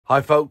Hi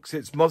folks,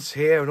 it's Moz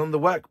here, and on the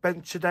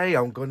workbench today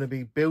I'm going to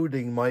be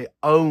building my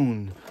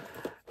own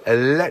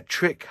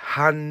electric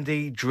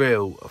handy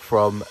drill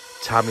from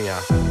Tamiya.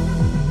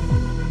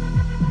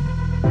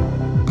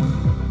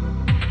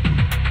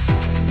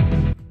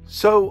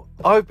 So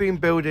I've been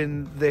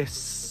building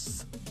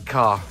this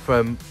car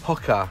from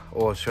Poker,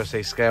 or should I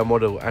say scale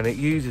model, and it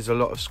uses a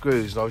lot of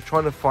screws, and I was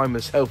trying to find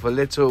myself a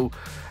little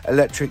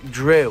electric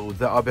drill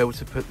that I'll be able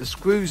to put the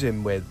screws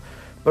in with.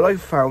 But I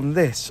found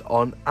this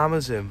on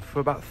Amazon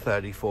for about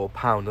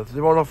 £34.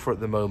 They're on offer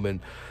at the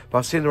moment, but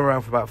I've seen them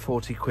around for about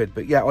 40 quid.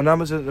 But yeah, on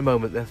Amazon at the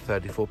moment, they're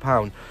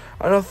 £34.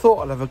 And I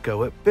thought I'd have a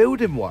go at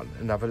building one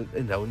and have a,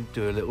 and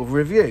do a little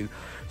review.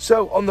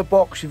 So on the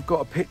box, you've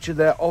got a picture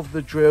there of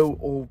the drill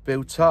all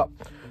built up.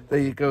 There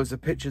you go, there's a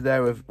picture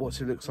there of what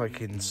it looks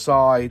like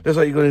inside. Looks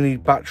like you're going to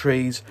need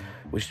batteries,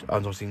 which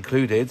are not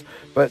included,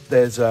 but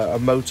there's a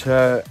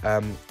motor,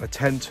 a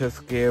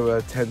 10-tooth gear,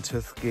 a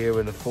 10-tooth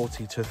gear and a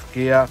 40-tooth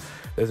gear.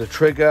 There's a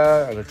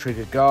trigger and a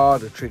trigger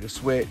guard, a trigger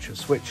switch, a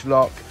switch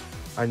lock,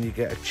 and you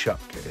get a chuck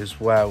as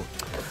well.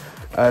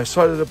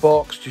 Side of the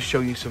box, just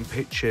showing you some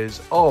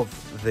pictures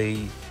of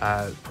the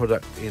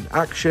product in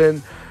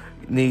action.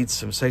 Needs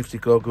some safety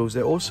goggles,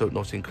 they're also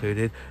not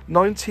included.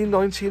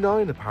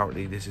 $19.99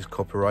 apparently, this is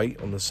copyright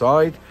on the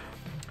side.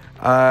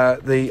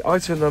 The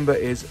item number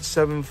is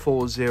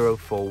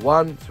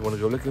 74041 if you want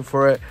to go looking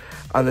for it,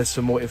 and there's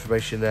some more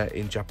information there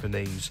in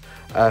Japanese.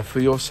 For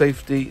your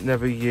safety,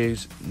 never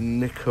use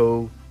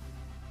nickel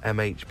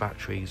MH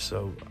batteries,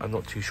 so I'm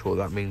not too sure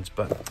what that means,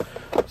 but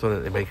I don't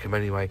think they make them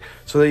anyway.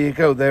 So there you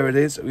go, there it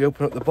is. We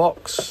open up the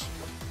box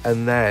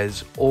and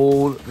there's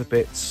all the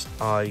bits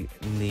I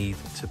need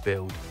to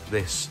build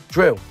this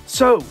drill.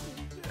 So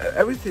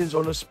everything's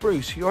on a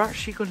sprue, so you're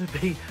actually going to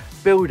be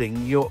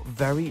building your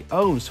very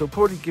own. So it'll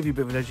probably give you a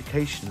bit of an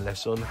education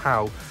lesson on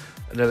how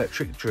an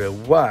electric drill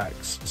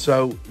works.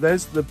 So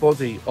there's the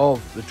body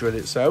of the drill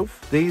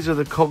itself. These are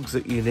the cogs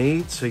that you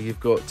need. So you've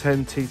got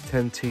 10 teeth,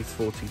 10 teeth,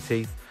 40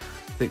 teeth.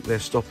 I think they're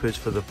stoppers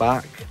for the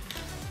back.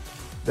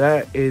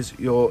 There is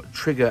your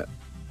trigger,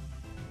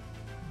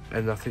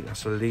 and I think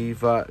that's a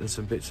lever and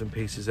some bits and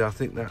pieces there. I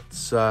think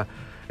that's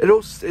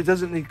it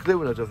doesn't need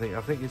gluing, I don't think.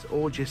 I think it's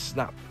all just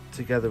snapped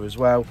together as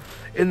well.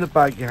 In the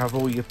bag you have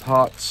all your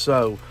parts.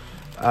 So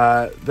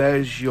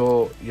there's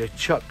your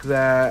chuck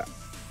there,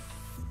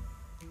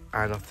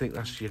 and I think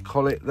that's your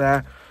collet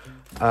there.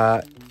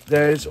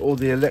 There's all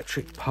the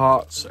electric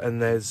parts, and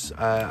there's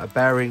a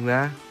bearing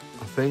there,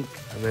 I think,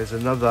 and there's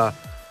another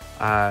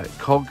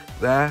cog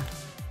there.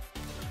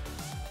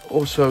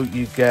 Also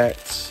you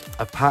get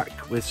a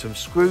pack with some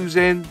screws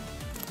in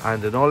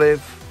and an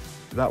olive,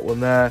 that one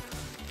there.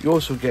 You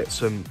also get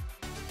some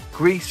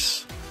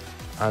grease,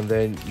 and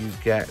then you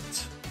get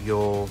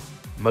your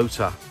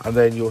motor, and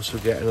then you also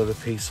get another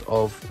piece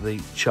of the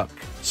chuck.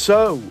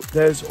 So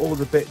there's all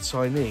the bits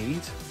I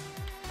need.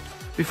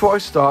 Before I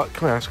start,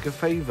 can I ask a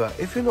favour?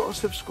 If you're not a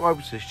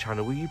subscriber to this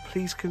channel, will you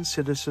please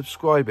consider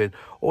subscribing?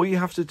 All you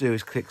have to do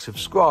is click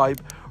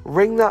subscribe,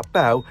 ring that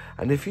bell,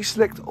 and if you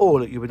select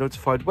all, you'll be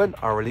notified when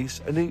I release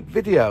a new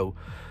video.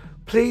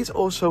 Please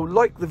also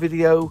like the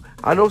video,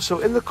 and also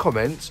in the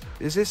comments,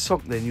 is this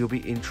something you'll be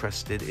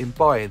interested in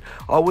buying?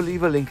 I will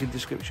leave a link in the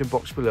description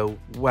box below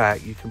where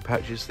you can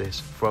purchase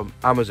this from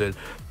Amazon.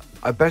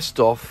 I best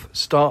off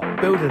start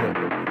building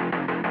it.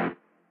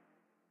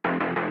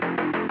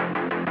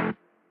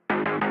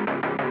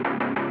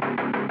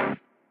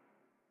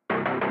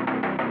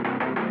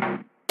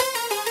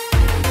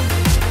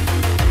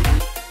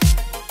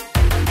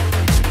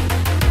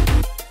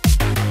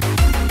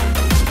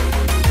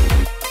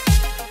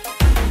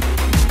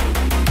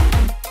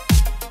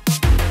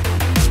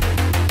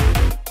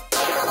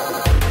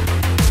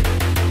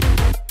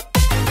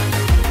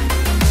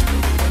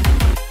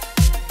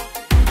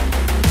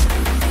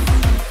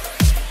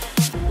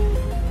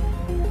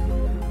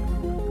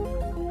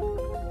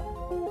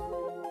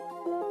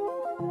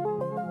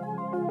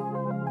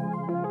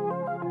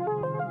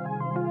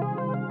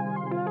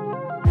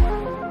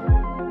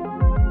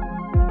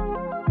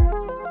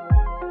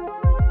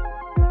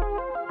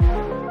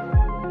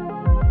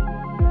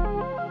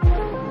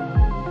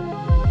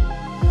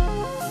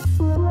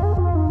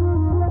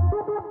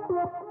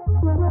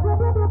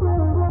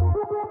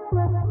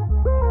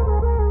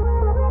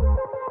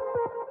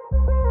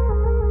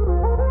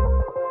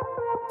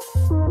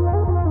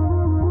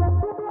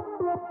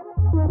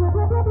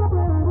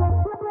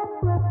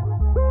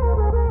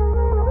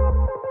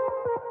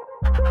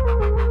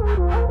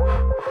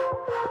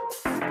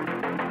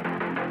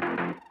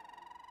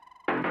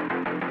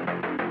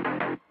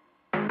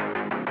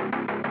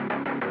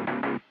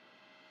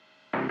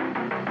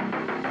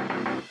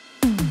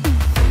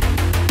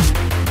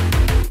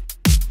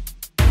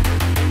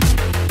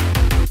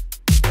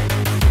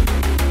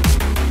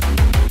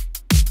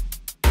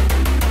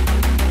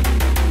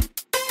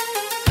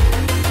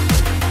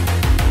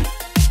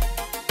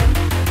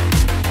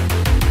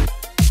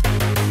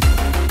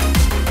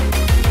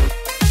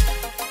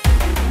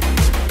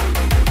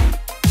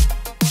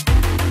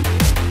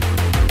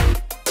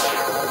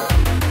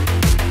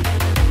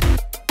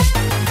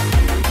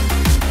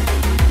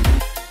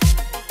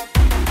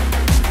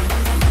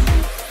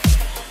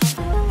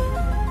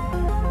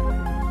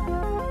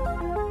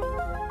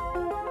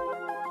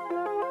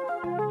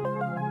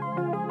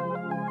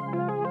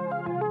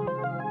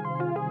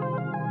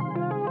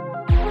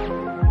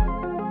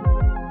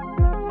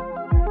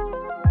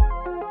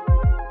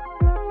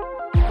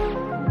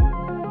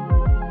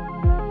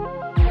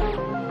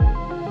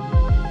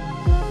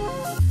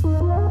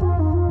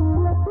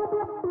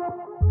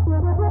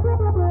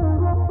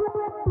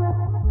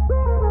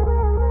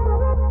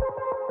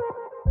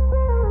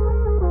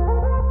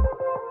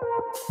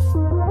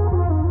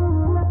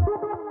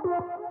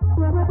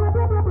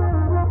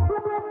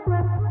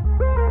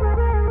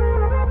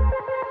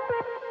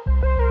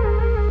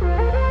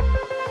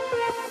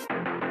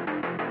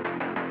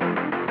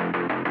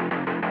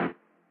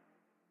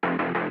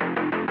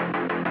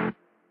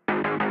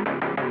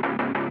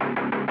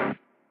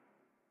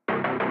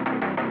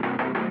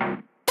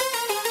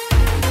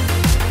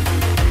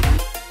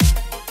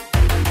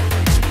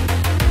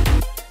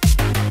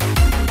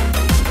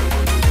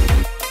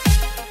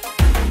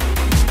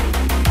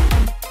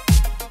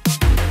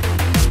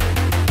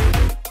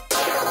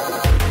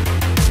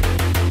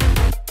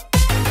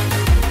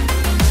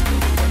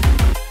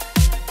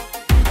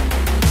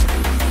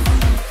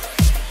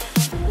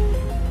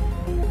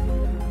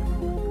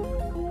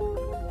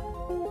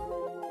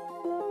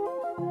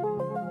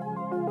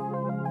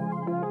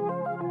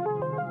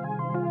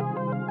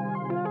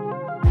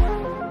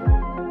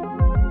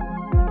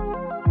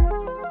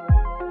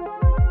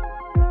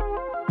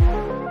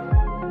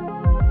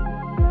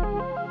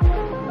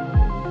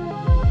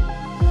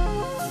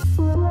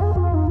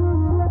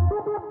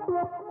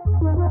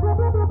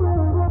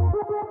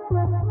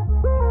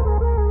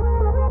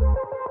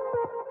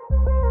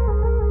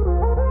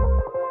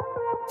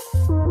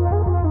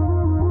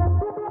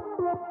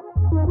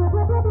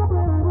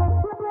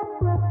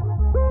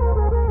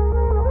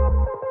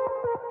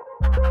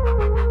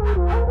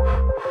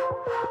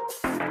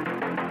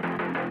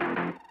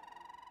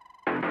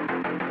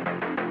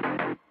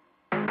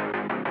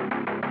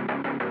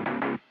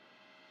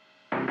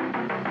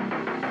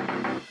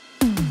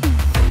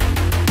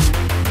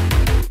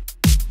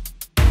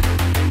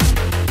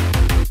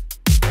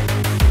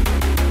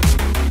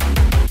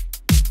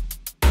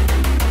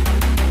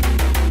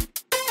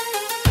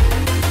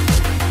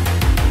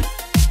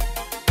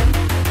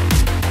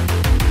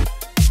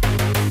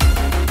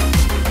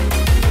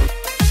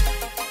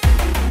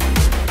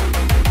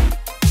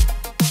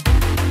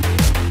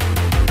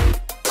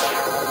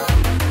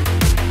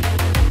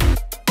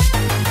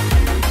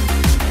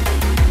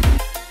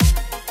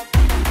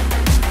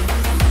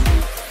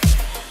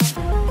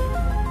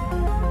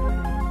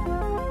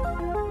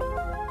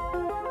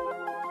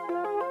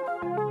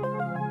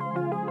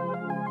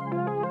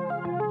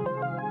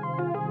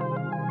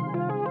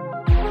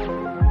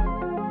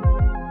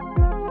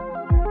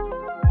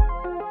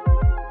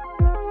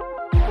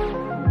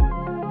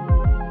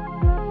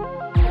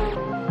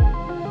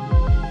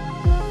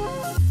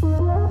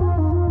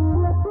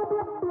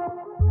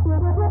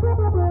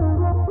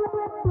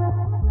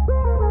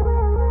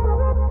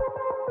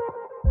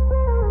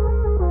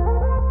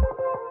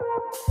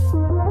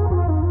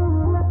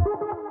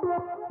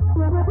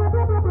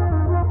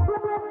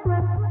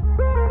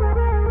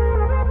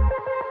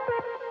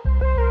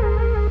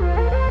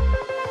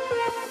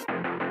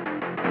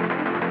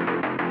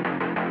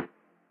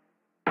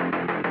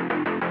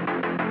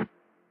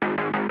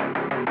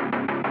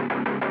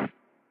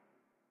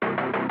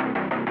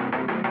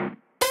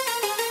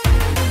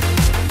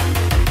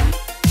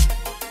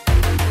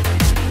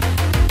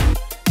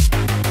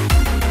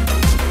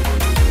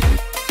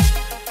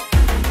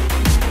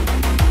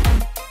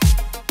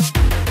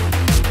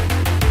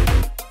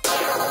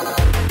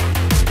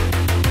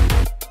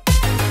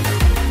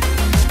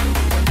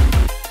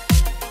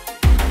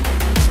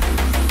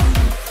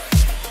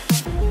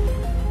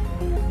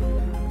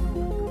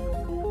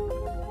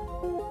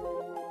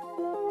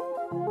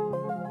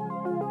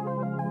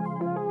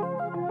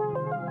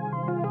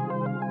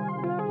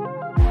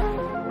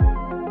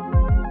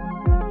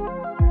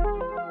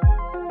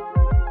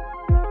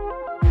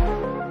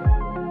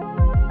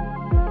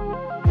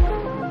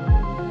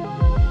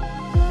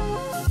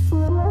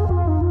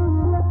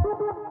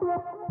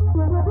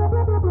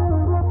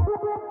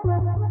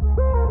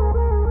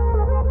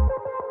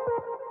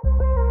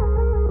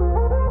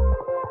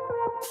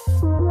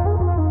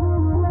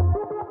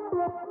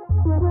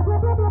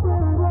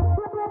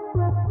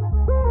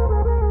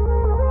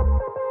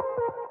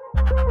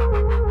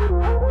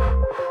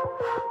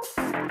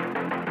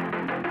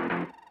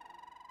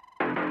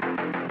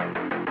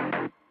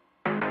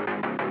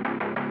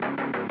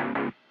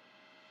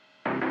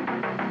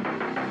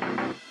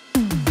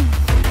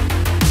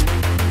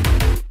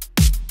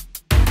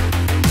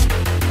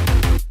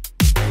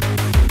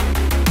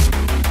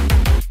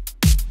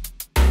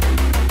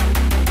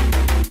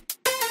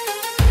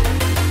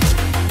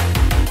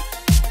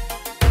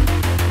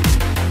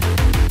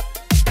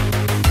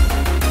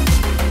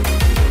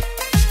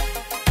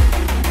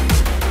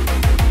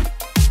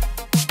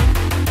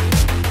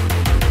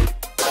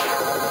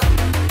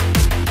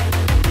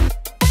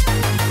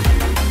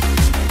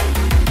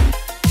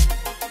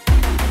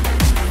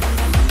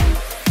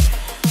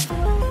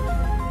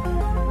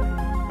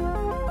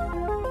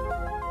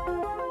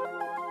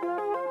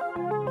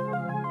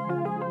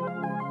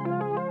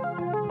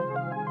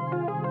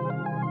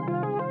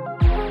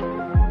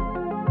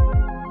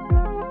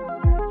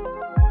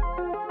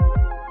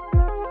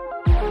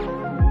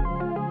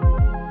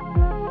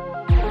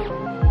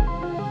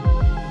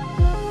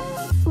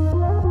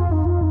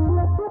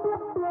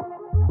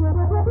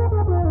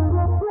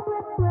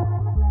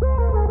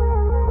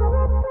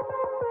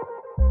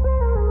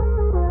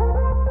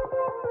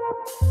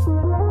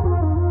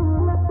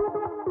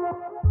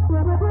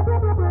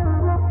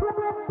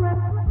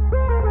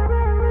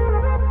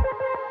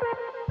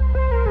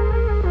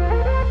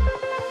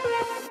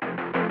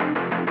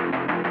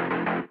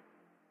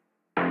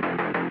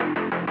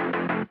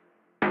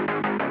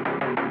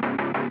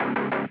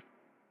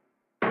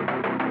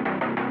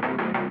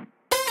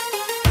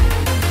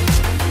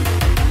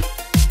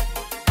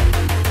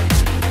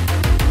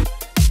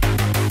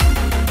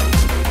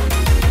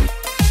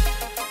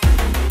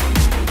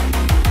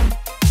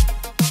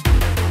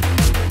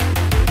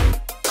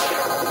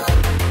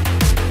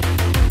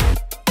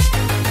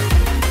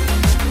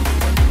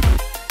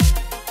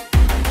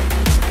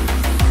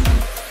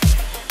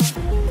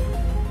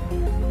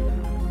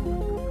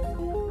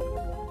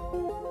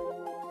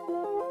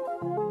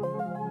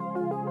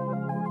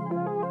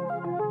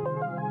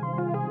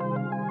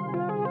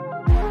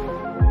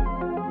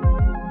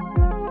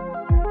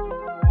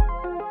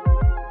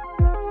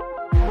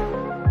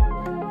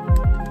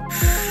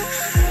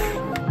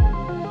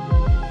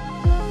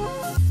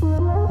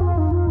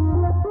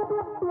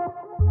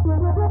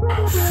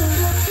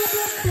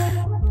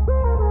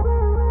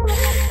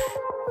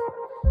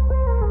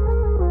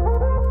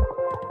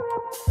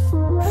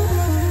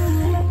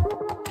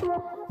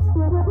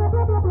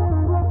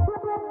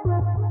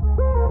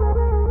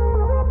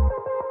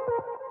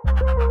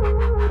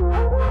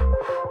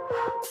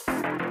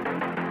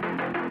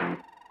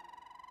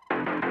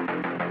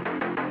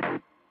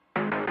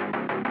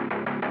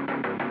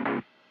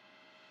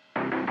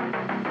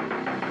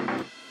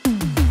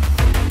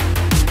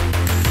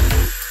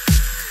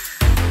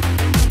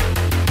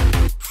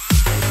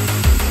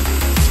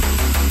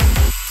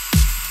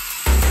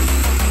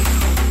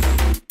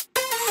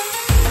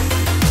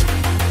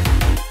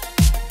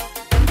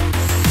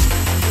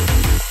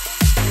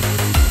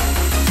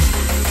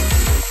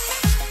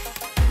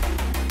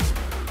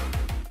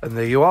 And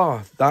there you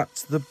are,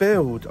 that's the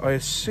build. I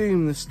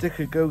assume the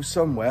sticker goes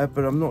somewhere,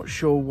 but I'm not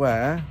sure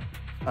where,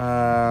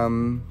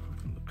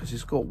 because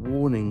it's got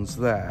warnings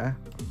there,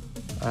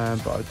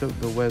 but I don't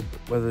know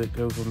whether it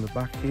goes on the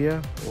back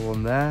here, or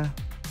on there,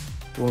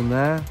 or on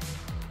there.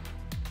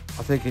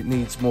 I think it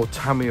needs more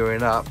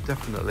Tamiya-ing up,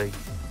 definitely.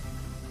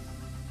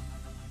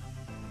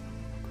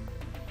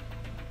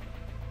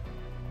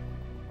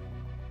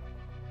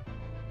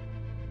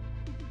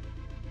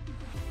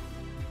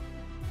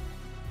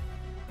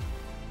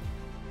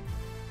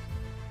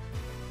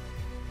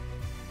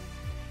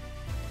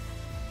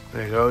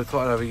 There you go, I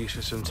thought I'd have a use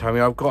for some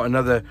Tamiya. I've got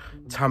another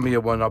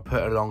Tamiya one I'll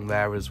put along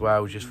there as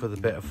well, just for the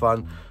bit of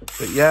fun.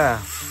 But yeah,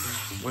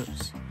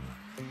 whoops.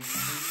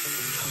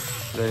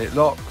 Then it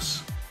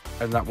locks,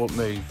 and that won't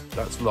move,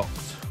 that's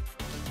locked.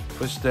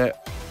 Twist it,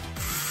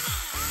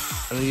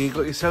 and then you've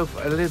got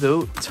yourself a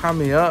little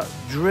Tamiya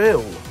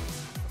drill.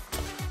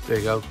 There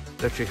you go,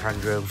 electric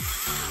hand drill.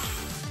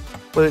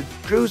 Well, it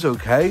drills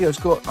okay. I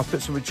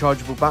put some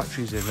rechargeable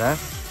batteries in there,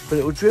 but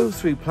it will drill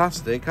through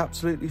plastic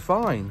absolutely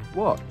fine.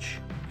 Watch.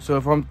 So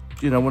if I'm,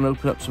 want to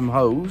open up some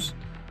holes,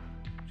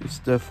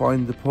 just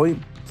find the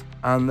point,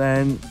 and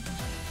then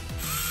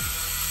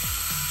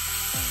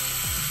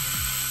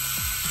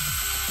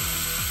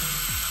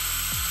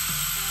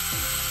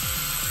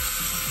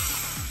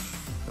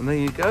there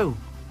you go,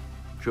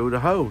 drilled a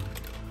hole.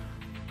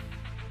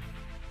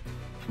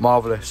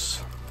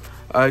 Marvellous.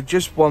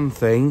 Just one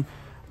thing,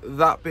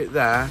 that bit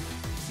there,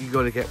 you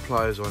got to get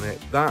pliers on it.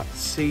 That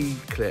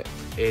C-clip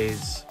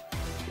is,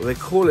 well, they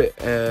call it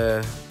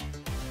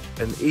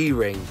an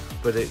E-ring,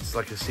 but it's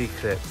like a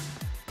C-clip.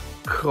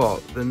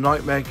 God, the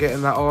nightmare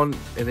getting that on,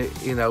 and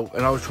it, and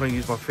I was trying to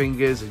use my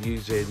fingers and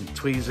using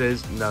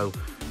tweezers. No,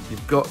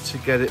 you've got to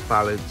get it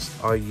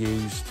balanced. I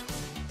used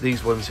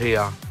these ones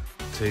here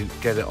to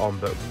get it on,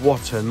 but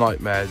what a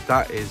nightmare.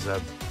 That is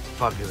a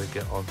bugger to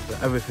get on,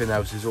 but everything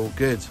else is all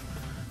good.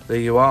 There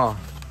you are.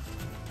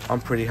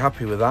 I'm pretty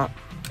happy with that.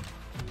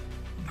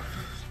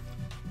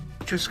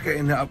 Just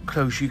getting it up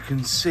close, you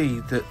can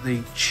see that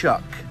the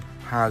chuck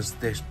has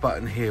this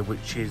button here,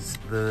 which is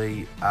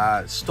the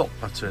stop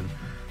button.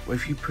 Well,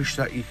 if you push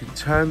that, you can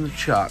turn the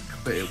chuck,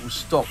 but it will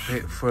stop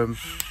it from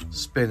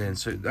spinning.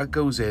 So that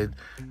goes in,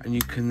 and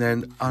you can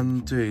then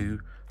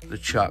undo the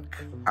chuck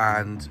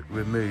and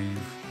remove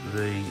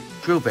the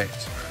drill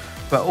bit.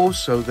 But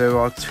also there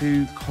are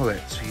two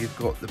collets. So you've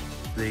got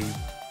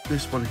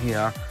this one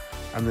here,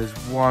 and there's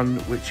one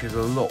which is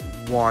a lot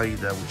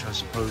wider, which I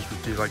suppose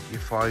would do like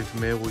your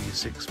 5mm or your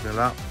 6mm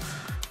up.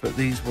 But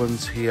these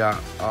ones here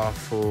are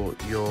for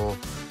your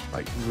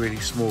like really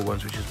small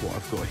ones, which is what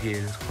I've got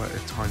here. It's quite a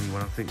tiny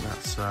one. I think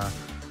that's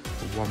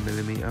 1mm,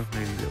 maybe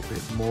a little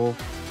bit more.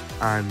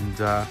 And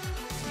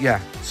yeah,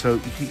 so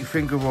you keep your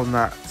finger on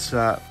that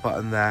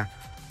button there,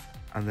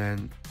 and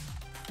then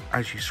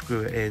as you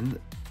screw it in,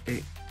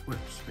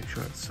 whoops, make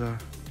sure it's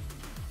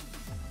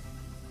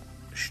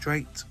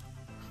straight.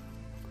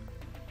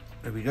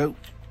 There we go.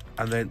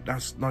 And then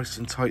that's nice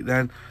and tight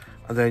then,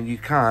 and then you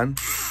can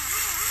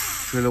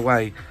drill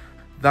away.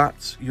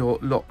 That's your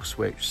lock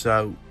switch.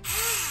 So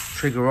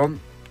trigger on,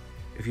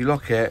 if you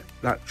lock it,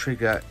 that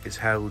trigger is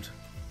held.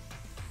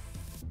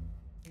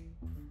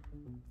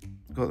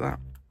 Got that?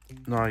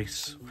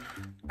 Nice.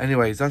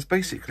 Anyways, that's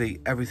basically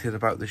everything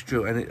about this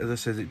drill, and as I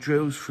said, it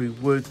drills through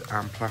wood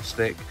and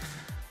plastic.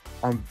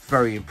 I'm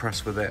very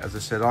impressed with it. As I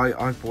said,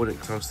 I bought it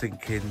because I was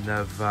thinking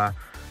of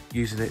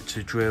using it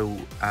to drill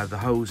the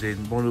holes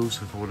in models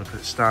if I want to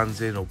put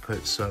stands in, or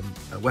put some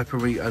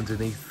weaponry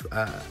underneath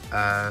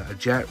a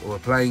jet or a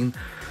plane.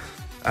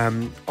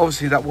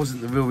 Obviously that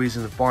wasn't the real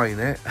reason of buying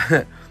it.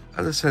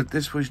 As I said,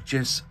 this was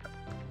just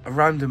a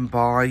random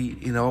buy.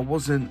 I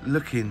wasn't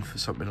looking for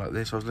something like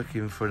this. I was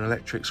looking for an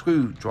electric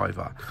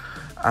screwdriver,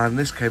 and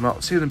this came up.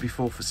 I've seen them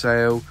before for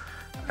sale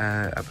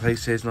at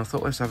places, and I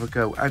thought, let's have a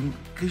go. And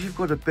because you've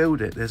got to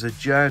build it, there's a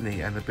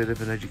journey and a bit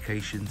of an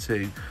education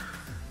too,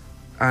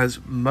 as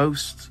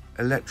most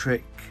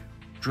electric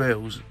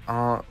drills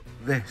are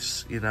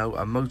this,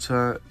 a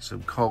motor,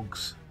 some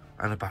cogs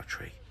and a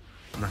battery,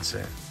 and that's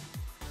it.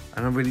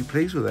 And I'm really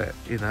pleased with it,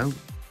 and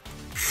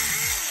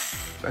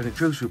it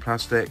drills through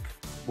plastic.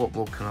 What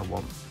more can I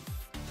want?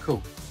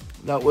 Cool.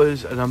 That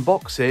was an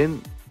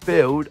unboxing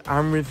build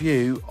and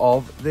review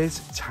of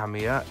this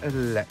Tamiya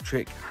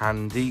electric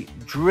handy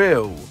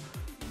drill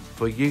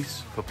for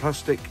use for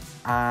plastic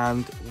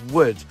and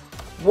wood.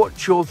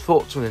 What's your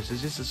thoughts on this?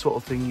 Is this the sort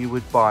of thing you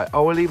would buy? I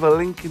will leave a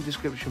link in the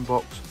description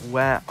box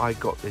where I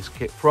got this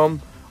kit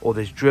from, or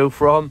this drill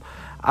from,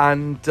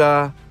 and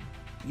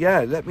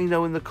yeah, let me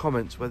know in the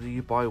comments whether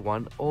you buy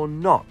one or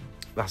not.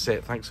 That's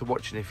it. Thanks for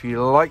watching. If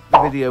you like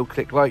the video,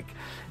 click like.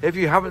 If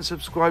you haven't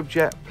subscribed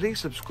yet, please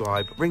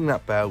subscribe, ring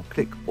that bell,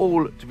 click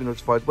all to be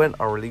notified when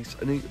I release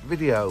a new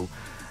video.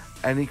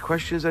 Any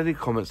questions, any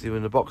comments, leave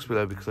in the box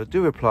below because I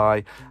do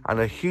reply. And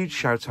a huge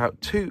shout out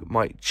to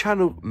my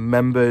channel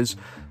members.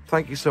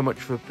 Thank you so much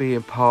for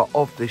being part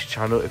of this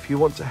channel. If you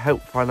want to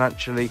help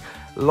financially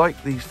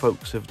like these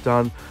folks have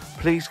done,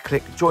 please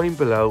click join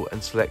below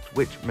and select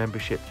which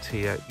membership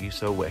tier you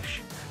so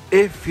wish.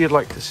 If you'd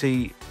like to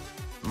see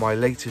my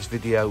latest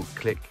video,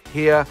 click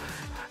here.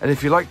 And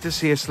if you'd like to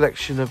see a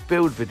selection of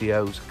build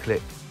videos,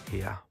 click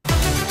here.